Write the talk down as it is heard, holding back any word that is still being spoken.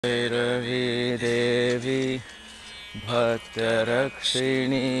Bhairavi Devi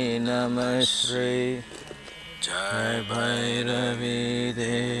Bhaktarakshini Namashri Jai Bhairavi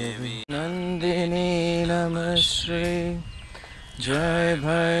Devi Nandini Namashri Jai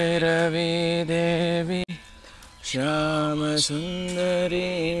Bhairavi Devi Shyama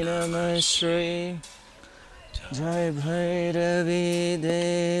Sundari Namashri Jai Bhairavi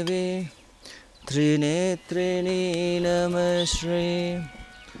Devi Trinetrini Namashri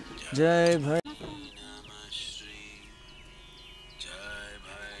Jai Bhairavi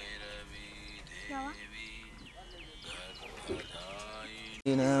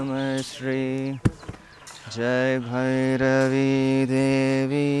Namashri Jai Bhairavi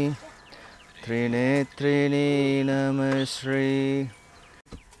Devi Trinetrini Namashri.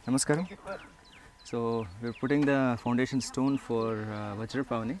 Namaskaram. So we're putting the foundation stone for Vajra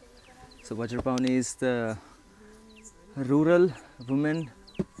Pavani. So Vajra Pavani is the rural women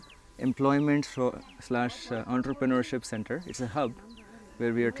employment slash entrepreneurship center. It's a hub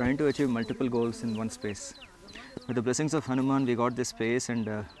where we are trying to achieve multiple goals in one space. With the blessings of Hanuman, we got this space and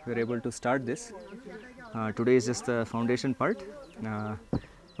we were able to start this. Today is just the foundation part.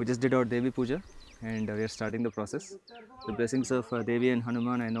 We just did our Devi Puja and we are starting the process. The blessings of Devi and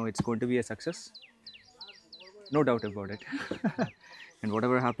Hanuman, I know it's going to be a success. No doubt about it. And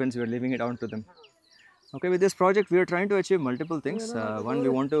whatever happens, we are leaving it on to them. Okay, with this project, we are trying to achieve multiple things. One, we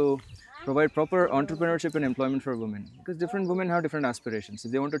want to provide proper entrepreneurship and employment for women, because different women have different aspirations.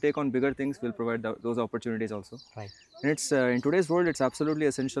 If they want to take on bigger things, we'll provide those opportunities also. Right. And it's in today's world, it's absolutely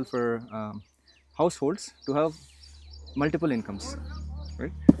essential for households to have multiple incomes.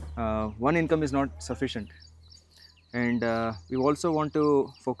 Right? One income is not sufficient, and we also want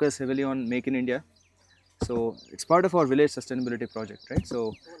to focus heavily on Make in India. So it's part of our village sustainability project, right?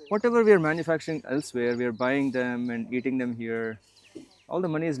 So whatever we are manufacturing elsewhere, we are buying them and eating them here. All the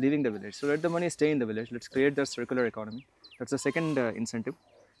money is leaving the village. So let the money stay in the village. Let's create that circular economy. That's the second incentive.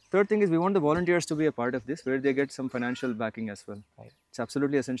 Third thing is we want the volunteers to be a part of this, where they get some financial backing as well. Right. It's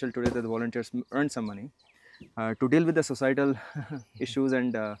absolutely essential today that the volunteers earn some money to deal with the societal issues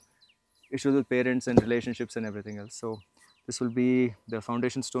and issues with parents and relationships and everything else. So this will be the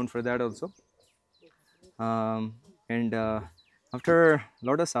foundation stone for that also. After a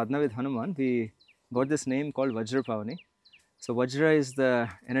lot of sadhana with Hanuman, we got this name called Vajra Pavani. So Vajra is the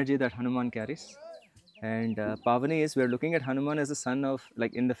energy that Hanuman carries, and Pavani is, we are looking at Hanuman as the son of,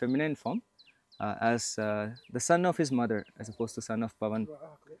 like in the feminine form, as the son of his mother as opposed to son of Pavan.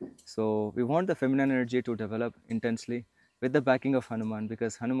 So we want the feminine energy to develop intensely with the backing of Hanuman,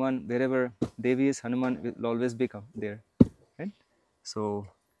 because Hanuman, wherever Devi is, Hanuman will always be there. Right? So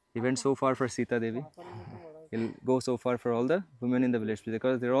he went so far for Sita Devi. He'll go so far for all the women in the village,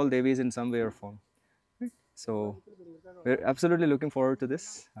 because they're all Devis in some way or form. Right? So we're absolutely looking forward to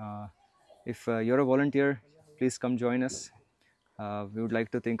this. If you're a volunteer, please come join us. We would like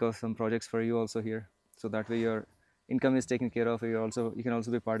to think of some projects for you also here, so that way your income is taken care of. You can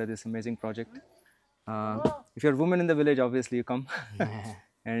also be part of this amazing project. If you're a woman in the village, obviously you come.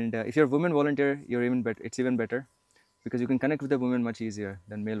 And if you're a woman volunteer, it's even better, because you can connect with the women much easier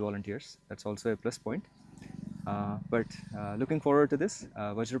than male volunteers. That's also a plus point. But looking forward to this.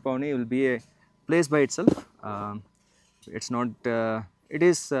 Vajra Pavani will be a place by itself. It's not, it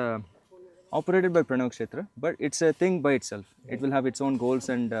is operated by Pranavakshetra, but it's a thing by itself. It will have its own goals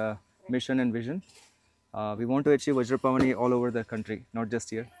and mission and vision. We want to achieve Vajra Pavani all over the country, not just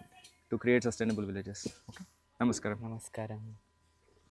here, to create sustainable villages. Okay. Namaskaram. Namaskaram.